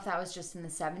I don't know if that was just in the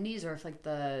 70s or if like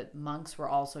the monks were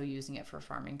also using it for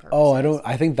farming purposes. Oh,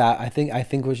 I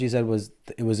think what she said was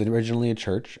it was originally a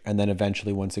church, and then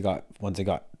eventually once it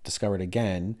got discovered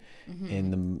again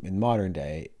in modern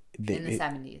day, in the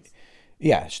 70s.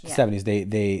 Yeah, the 70s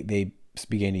they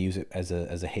began to use it as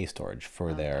a hay storage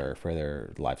for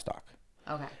their livestock.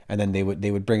 Okay. And then they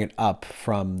would bring it up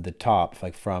from the top,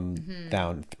 like from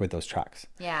down with those tracks.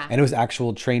 Yeah. And it was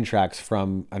actual train tracks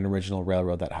from an original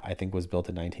railroad that I think was built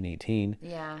in 1918.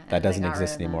 Yeah. That doesn't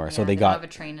exist anymore. Yeah, So they don't have a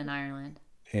train in Ireland.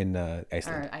 In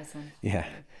Iceland. Or Iceland. Yeah.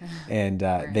 And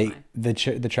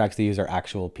the tracks they use are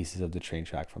actual pieces of the train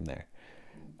track from there.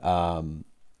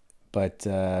 But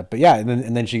yeah,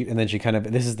 and then she kind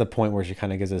of, this is the point where she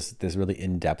kind of gives us this really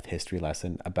in-depth history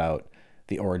lesson about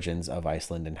the origins of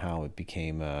Iceland and how it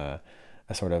became a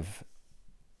sort of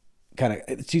kind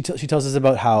of, she tells us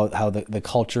about how the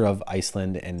culture of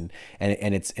Iceland and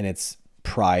its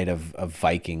pride of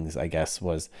Vikings, I guess,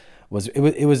 was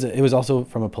also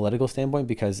from a political standpoint,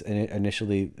 because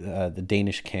initially the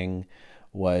Danish king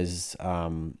was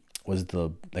was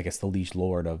the, I guess, the liege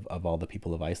lord of all the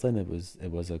people of Iceland. It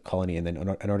was a colony, and then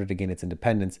in order to gain its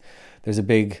independence, there's a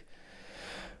big,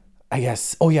 I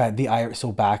guess. Oh yeah, the Irish.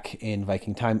 So back in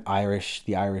Viking time,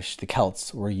 the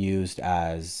Celts were used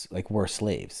as like were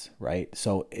slaves, right?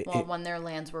 So Well, when their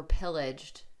lands were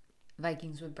pillaged,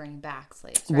 Vikings would bring back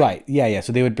slaves, right? right? Yeah, yeah.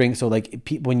 So they would bring, so like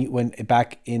when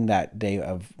back in that day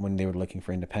of when they were looking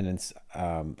for independence,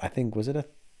 I think, was it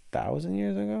 1,000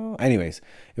 years ago? Anyways,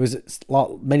 it was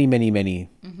many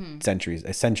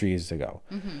centuries ago.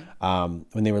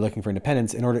 When they were looking for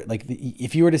independence, in order, like,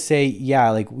 if you were to say, yeah,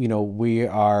 like, you know, we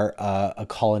are a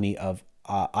colony of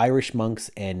Irish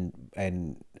monks and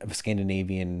of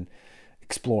Scandinavian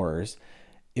explorers,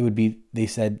 it would be, they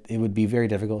said it would be very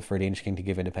difficult for a Danish king to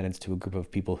give independence to a group of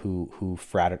people who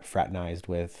fraternized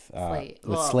with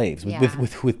slaves,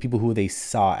 with people who they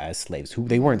saw as slaves, who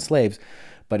they weren't slaves.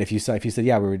 But if you said,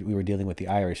 yeah, we were dealing with the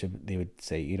Irish, they would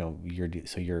say, you know, you're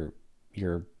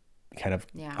kind of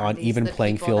on even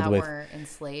playing field with, were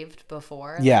enslaved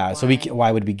before. Yeah, like, so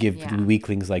why would we give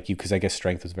weaklings like you? Because I guess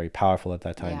strength was very powerful at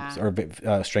that time,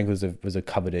 or strength was a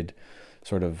coveted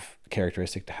sort of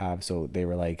characteristic to have. So they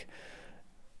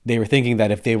were thinking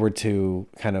that if they were to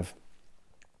kind of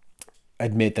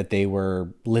admit that they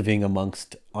were living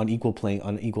on equal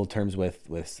terms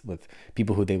with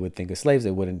people who they would think as slaves,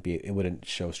 it wouldn't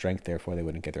show strength, therefore they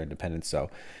wouldn't get their independence.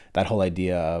 So that whole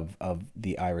idea of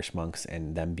the Irish monks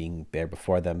and them being there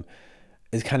before them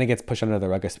is kind of gets pushed under the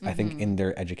rug. I think in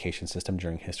their education system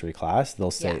during history class, they'll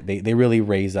say they really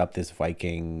raise up this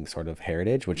Viking sort of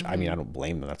heritage, which I mean, I don't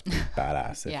blame them. That's pretty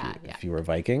badass if you were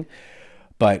Viking.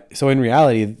 But so in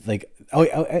reality, like,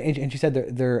 and she said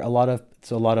there a lot of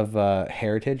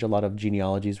heritage, a lot of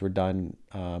genealogies were done,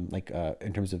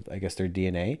 in terms of, I guess, their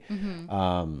DNA,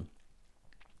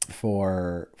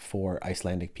 for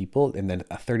Icelandic people, and then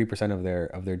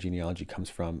 30% of their genealogy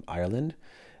comes from Ireland.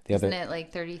 Isn't it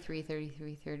like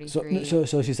 33?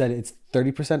 So she said it's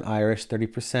 30% Irish,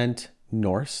 30%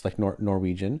 Norse, like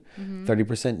Norwegian,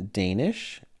 30%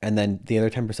 Danish, and then the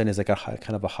other 10% is like a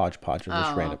kind of a hodgepodge of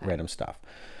just random stuff.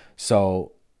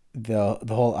 So the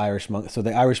whole Irish monk. So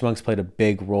the Irish monks played a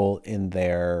big role in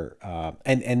their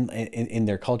and in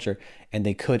their culture, and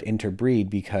they could interbreed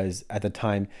because at the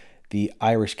time the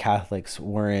Irish Catholics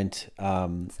weren't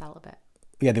celibate.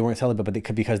 Yeah, they weren't celibate, but they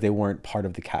could, because they weren't part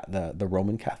of the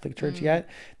Roman Catholic Church yet.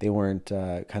 They weren't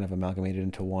kind of amalgamated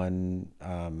into one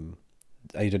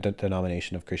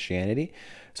denomination of Christianity.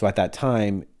 So at that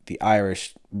time, the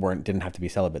Irish didn't have to be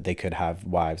celibate. They could have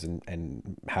wives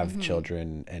and have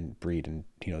children and breed and,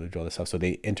 you know, do all this stuff. So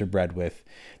they interbred with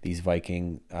these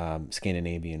Viking,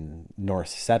 Scandinavian,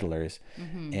 Norse settlers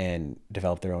and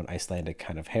developed their own Icelandic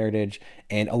kind of heritage.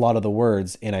 And a lot of the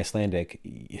words in Icelandic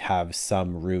have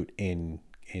some root in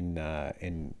I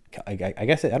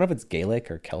guess, I don't know if it's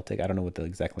Gaelic or Celtic. I don't know what the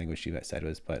exact language she said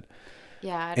was, but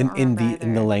I don't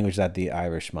in the language that the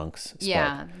Irish monks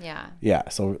spoke. Yeah.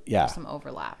 So there's some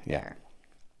overlap there.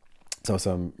 So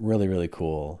some really, really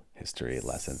cool history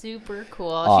lesson. Super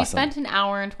cool. Awesome. She spent an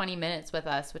hour and 20 minutes with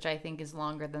us, which I think is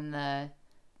longer than the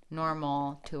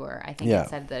normal tour. I think it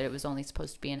said that it was only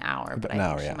supposed to be an hour, but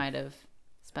I think she might have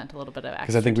spent a little bit of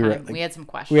extra I think time. We had some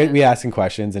questions. We asked some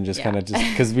questions and just kind of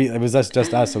because it was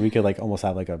just us, so we could like almost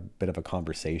have like a bit of a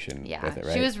conversation with it,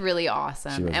 right? She was really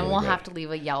awesome. And really we'll have to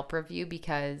leave a Yelp review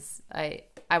because I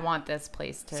want this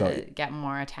place to get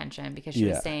more attention, because she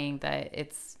was saying that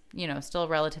it's, you know, still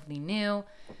relatively new.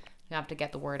 You have to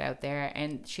get the word out there.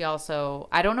 And she also,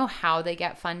 I don't know how they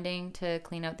get funding to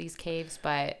clean out these caves,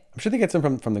 but I'm sure they get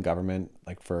some from the government,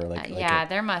 like for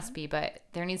there must be, but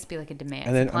there needs to be like a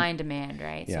demand, supply and demand,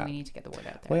 right? So we need to get the word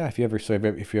out there. Well, yeah, if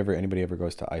anybody ever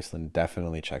goes to Iceland,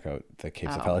 definitely check out the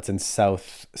Caves of Hell. It's in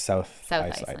South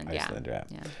Iceland, yeah.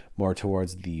 More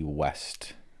towards the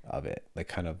west of it, like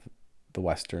kind of the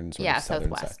western sort of southern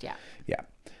southwest side. Yeah.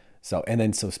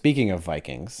 So speaking of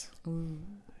Vikings,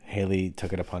 Haley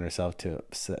took it upon herself to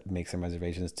make some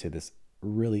reservations to this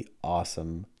really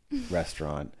awesome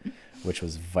restaurant, which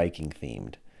was Viking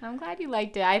themed. I'm glad you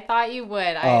liked it. I thought you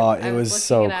would. It was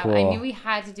so cool. I knew we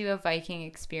had to do a Viking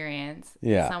experience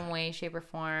in some way, shape, or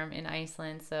form in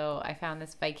Iceland. So I found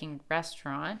this Viking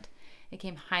restaurant. It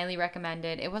came highly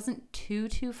recommended. It wasn't too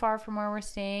far from where we're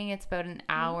staying. It's about an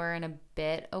hour and a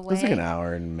bit away. It was like an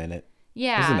hour and a minute.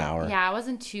 Yeah. It was an hour. Yeah, it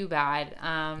wasn't too bad.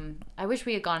 I wish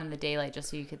we had gone in the daylight just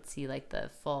so you could see like the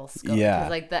full scope. Yeah. Because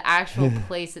like the actual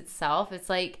place itself, it's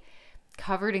like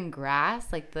covered in grass.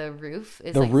 Like the roof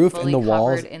is roof fully and the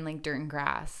walls covered in like dirt and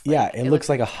grass. Yeah, it looks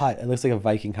like a hut. It looks like a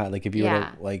Viking hut. Like if you were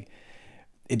to, like,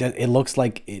 it looks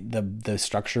like the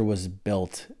structure was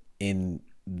built in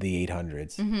the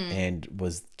 800s and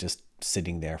was just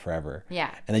sitting there forever.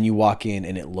 Yeah. And then you walk in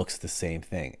and it looks the same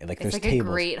thing. And, like, It's there's like tables.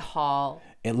 a great hall.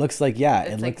 It looks like, yeah,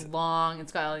 It's it like looks, long.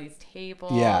 It's got all these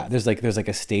tables. yeah, there's like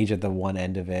a stage at the one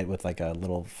end of it with like a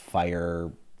little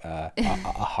fire, a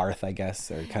hearth, I guess,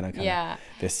 or kind of Yeah.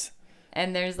 this.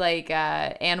 And there's like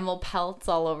animal pelts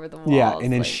all over the walls. Yeah,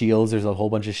 and then like, shields. There's a whole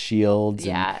bunch of shields.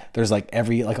 Yeah. And there's like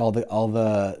all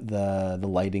the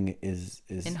lighting is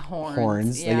And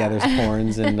horns, Yeah. yeah. There's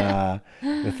horns and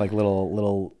with like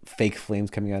little fake flames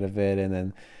coming out of it, and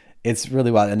then it's really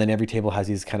wild. And then every table has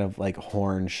these kind of like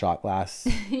horn shot glass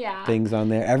yeah. things on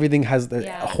there. Everything has the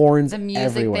Yeah. horns. The music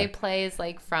everywhere. they play is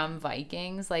like from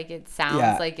Vikings. Like it sounds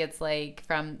Yeah. like it's like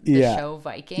from the Yeah. show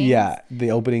Vikings. Yeah, the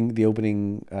opening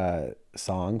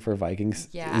song for Vikings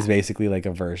Yeah. is basically like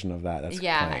a version of that. That's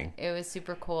Yeah, playing. it was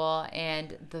super cool.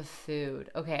 And the food.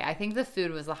 Okay, I think the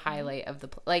food was the highlight of the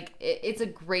like. It's a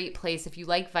great place if you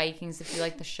like Vikings. If you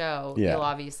like the show, Yeah. you'll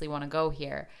obviously want to go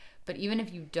here. But even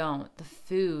if you don't, the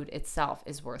food itself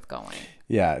is worth going.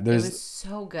 Yeah, It there's was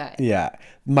so good. yeah.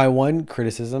 My one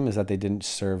criticism is that they didn't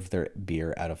serve their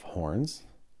beer out of horns.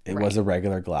 It was Right. a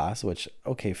regular glass, which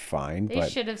okay, fine, They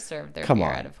but should have served their come beer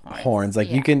on, out of horns. Like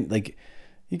Yeah. you can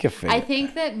figure. I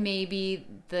think that maybe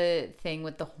the thing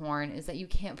with the horn is that you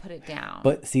can't put it down.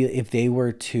 But see, if they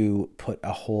were to put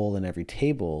a hole in every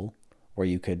table where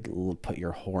you could put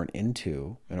your horn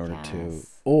into in order to,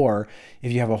 Yes. or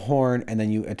if you have a horn and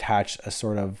then you attach a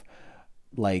sort of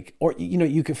like, or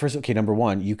you could first, okay, number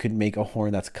one, you could make a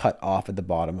horn that's cut off at the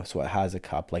bottom so it has a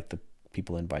cup like the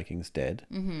people in Vikings did,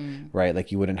 right?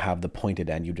 Like you wouldn't have the pointed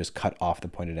end, you just cut off the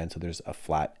pointed end so there's a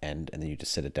flat end and then you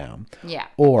just sit it down. Yeah.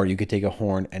 Or you could take a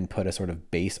horn and put a sort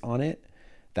of base on it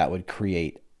that would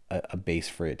create a base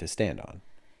for it to stand on.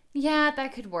 Yeah,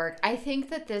 that could work. I think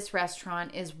that this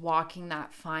restaurant is walking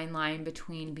that fine line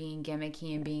between being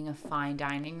gimmicky and being a fine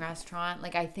dining restaurant.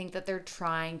 Like, I think that they're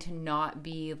trying to not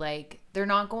be like, they're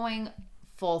not going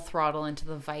full throttle into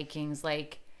the Vikings,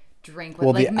 like, drink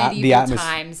with like medieval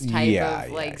times type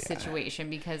of like situation,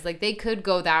 because like they could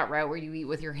go that route where you eat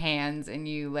with your hands and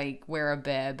you like wear a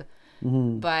bib.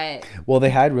 But Well, they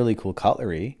had really cool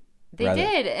cutlery. they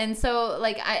did. And so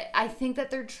like I think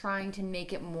that they're trying to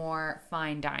make it more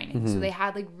fine dining. So they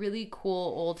had like really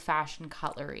cool old fashioned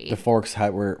cutlery. The forks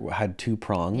had two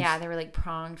prongs. Yeah, they were like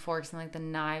pronged forks, and like the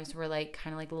knives were like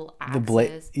kind of like little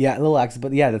axes. Little axes.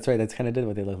 But yeah, that's right. That's kind of did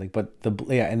what they look like. But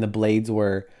and the blades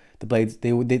were the blades.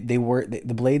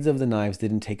 The blades of the knives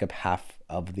didn't take up half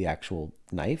of the actual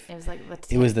knife. It was like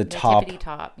It was the top, tippity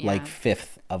top, like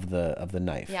fifth of the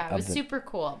knife. Yeah, it was super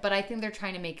cool. But I think they're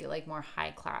trying to make it like more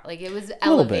high class. Like it was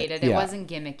little bit, elevated. It yeah. wasn't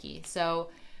gimmicky. So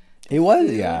It was,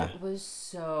 food yeah. was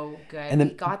so good. And we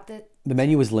then- got the The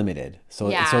menu was limited. So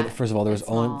Yeah, first of all, there was it's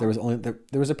only small.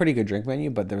 there was a pretty good drink menu,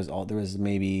 but there was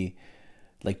maybe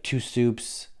like two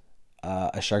soups,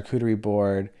 a charcuterie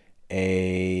board,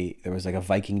 there was like a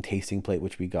Viking tasting plate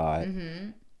which we got.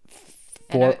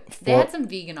 they had some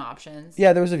vegan options.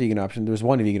 Yeah, there was a vegan option. There was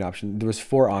one vegan option. There was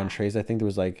 4 entrees. I think there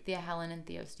was like Thea Helen and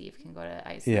Theo Steve can go to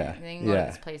Iceland. Yeah, They can go yeah.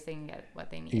 to this place. They can get what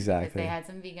they need. Exactly. Because they had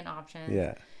some vegan options.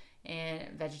 yeah. And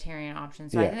vegetarian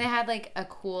options. So I Yeah. think they had like a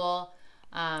cool,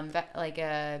 like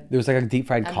a There was like a deep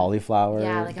fried cauliflower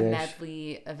like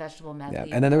dish. a vegetable medley.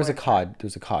 Yeah, and then there was a board. cod. There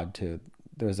was a cod too.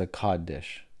 There was a cod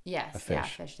dish. Yes,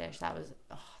 fish. fish dish. That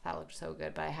looked so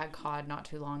good. But I had cod not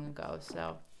too long ago.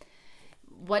 So,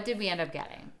 what did we end up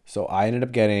getting? So I ended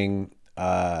up getting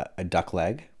a duck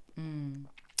leg,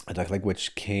 a duck leg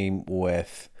which came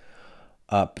with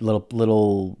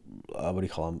little what do you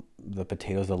call them? The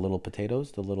potatoes, the little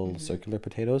potatoes, the little circular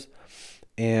potatoes,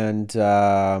 and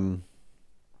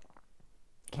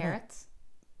Carrots.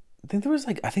 I think there was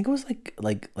I think it was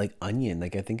like onion.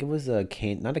 Like I think it was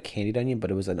not a candied onion, but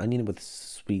it was an onion with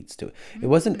sweets to it. It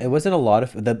wasn't a lot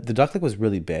of the duck leg was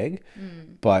really big,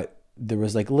 but there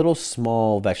was like little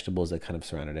small vegetables that kind of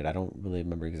surrounded it. I don't really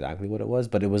remember exactly what it was,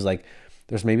 but it was like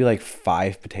there's maybe like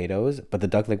 5 potatoes, but the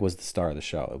duck leg was the star of the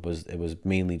show. It was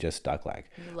mainly just duck leg,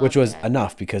 which was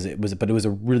enough because it was a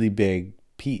really big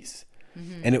piece,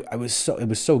 and it was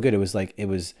so good.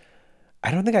 I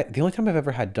don't think the only time I've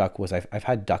ever had duck was I've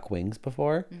had duck wings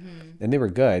before, and they were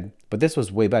good, but this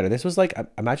was way better. This was like,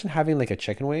 imagine having like a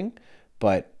chicken wing,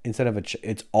 but instead of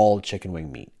it's all chicken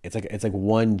wing meat. It's like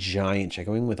one giant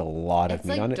chicken wing with a lot of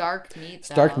meat on it. It's like dark meat. It's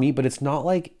dark meat, but it's not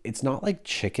like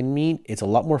chicken meat. It's a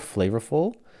lot more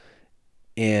flavorful,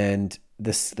 and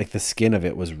this like the skin of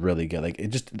it was really good. Like it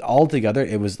just all together,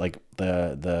 it was like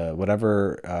the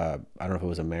whatever I don't know if it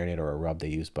was a marinade or a rub they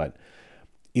used, but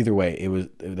either way,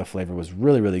 the flavor was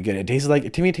really really good. It tasted like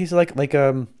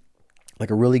like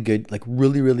a really good, like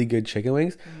really good chicken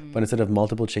wings. But instead of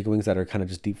multiple chicken wings that are kind of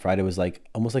just deep fried, it was like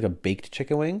almost like a baked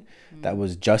chicken wing that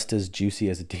was just as juicy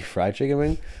as a deep fried chicken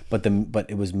wing. But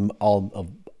it was all of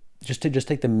just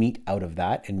take the meat out of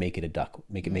that and make it a duck,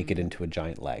 make it into a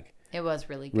giant leg. It was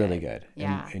really good. Really good.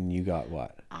 Yeah. And you got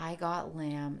what? I got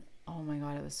lamb. Oh my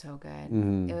God, it was so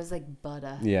good. It was like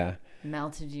butter. Yeah.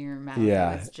 Melted in your mouth.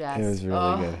 Yeah. It was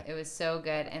really good. It was so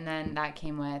good. And then that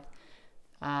came with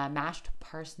mashed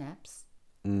parsnips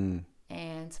and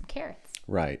some carrots.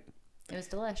 Right. It was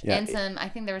delicious. Yeah, And I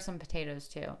think there were some potatoes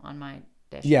too on my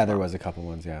dish. Yeah, there was a couple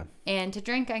ones, yeah. And to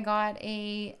drink, I got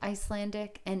an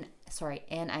Icelandic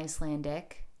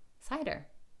cider.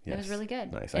 It was really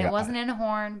good. Nice. And it wasn't in a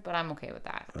horn, but I'm okay with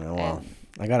that. Oh, well,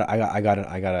 And I got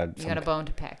you got a bone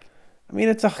to pick. I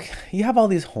mean, you have all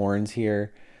these horns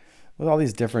here with all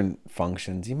these different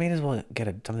functions. You may as well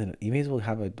you may as well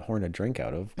have a horn to drink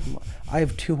out of. Come on. I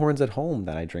have 2 horns at home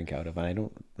that I drink out of, and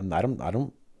I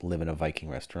don't live in a Viking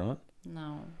restaurant.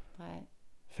 No, but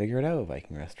Figure it out,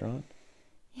 Viking restaurant.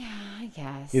 yeah, I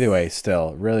guess. Either way,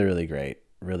 still really great,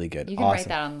 really good. You can awesome. write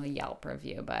that on the Yelp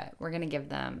review, but we're gonna give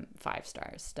them 5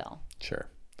 stars still. Sure.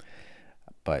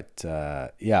 But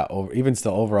yeah, even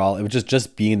still, overall, it was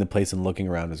just being in the place and looking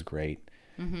around was great.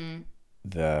 Mm-hmm.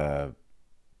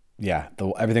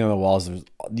 Everything on the walls was,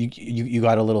 you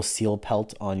got a little seal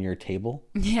pelt on your table.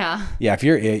 Yeah. Yeah, if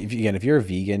you're a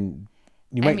vegan,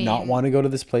 you might not want to go to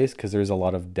this place because there's a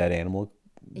lot of dead animal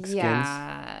skins.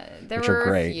 Yeah, there which were are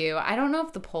great. a few. I don't know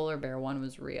if the polar bear one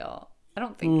was real. I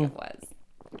don't think it was.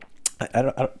 I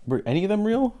don't, were any of them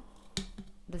real?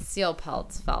 The seal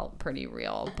pelts felt pretty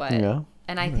real, but Yeah.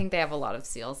 and I think they have a lot of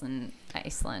seals in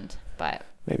Iceland, but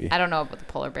Maybe. I don't know about the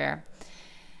polar bear.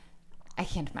 I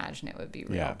can't imagine it would be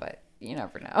real, Yeah. but you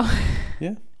never know.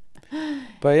 Yeah.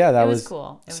 But yeah, that It was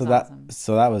cool. It was awesome.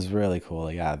 So that was really cool.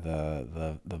 Yeah,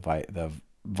 the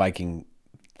Viking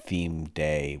theme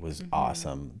day was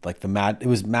awesome. Like it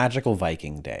was magical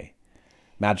Viking day.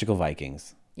 Magical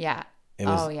Vikings. Yeah. It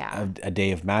was a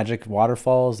day of magic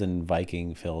waterfalls and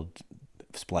Viking filled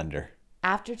splendor.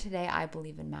 After today, I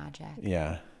believe in magic.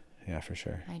 Yeah. Yeah, for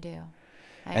sure. I do.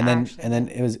 And then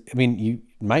it was, I mean, you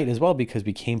might as well, because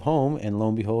we came home and lo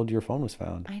and behold, your phone was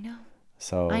found. I know.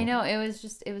 So I know. It was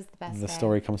the best the day.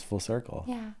 story comes full circle.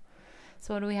 Yeah.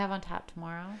 So what do we have on tap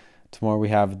tomorrow? Tomorrow we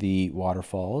have the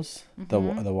waterfalls, the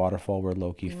waterfall where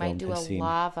Loki We might filmed do his a scene.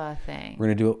 lava thing. We're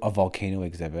gonna do a volcano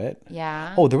exhibit.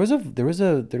 Yeah. Oh, there was a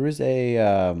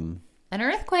An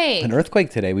earthquake. an earthquake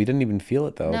today. We didn't even feel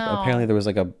it though. No. Apparently there was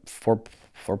like a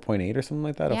 4.8 or something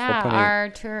like that. Yeah,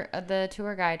 a 4.8. the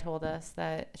tour guide told us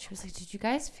that. She was like, "Did you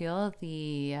guys feel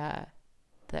the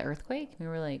earthquake?" We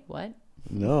were like, "What?"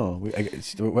 No,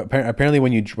 apparently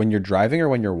when you're driving or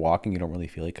when you're walking, you don't really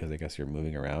feel it because I guess you're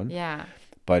moving around. Yeah.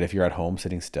 But if you're at home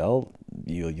sitting still,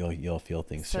 you'll feel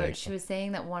things So shake. she was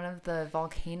saying that one of the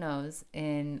volcanoes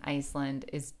in Iceland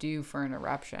is due for an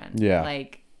eruption. Yeah.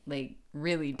 Like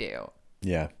really due.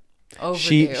 Yeah.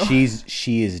 Overdue.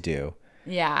 She is due.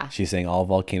 Yeah. She's saying all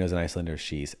volcanoes in Iceland are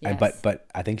she's. Yes. But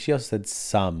I think she also said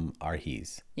some are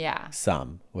he's. Yeah.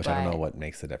 Some, which I don't But- know what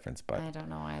makes the difference, but I don't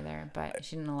know either, but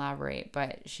she didn't elaborate.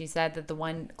 But she said that the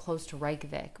one close to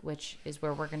Reykjavik, which is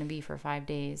where we're going to be for 5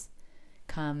 days,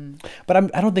 But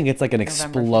I don't think it's like an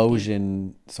November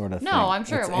explosion sort of thing. No, I'm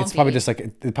sure it won't It's probably be. just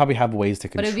like they probably have ways to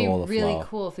But it'd control be the really flow.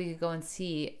 cool if we could go and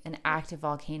see an active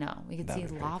volcano. We could That'd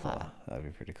see be pretty lava. cool. That'd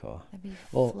be pretty cool. That'd be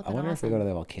Well, I flippin' wonder if we awesome. go to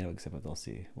the volcano exhibit, we'll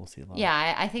see lava.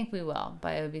 Yeah, I think we will,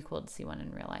 but it would be cool to see one in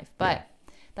real life. But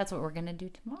that's what we're gonna do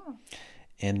tomorrow.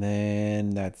 And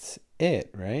then that's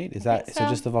it, right? Is I that think so? so.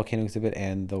 Just the volcano exhibit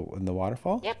and the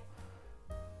waterfall? Yep.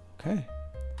 Okay.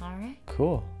 All right.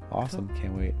 Cool. Awesome.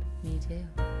 Can't wait. Me too.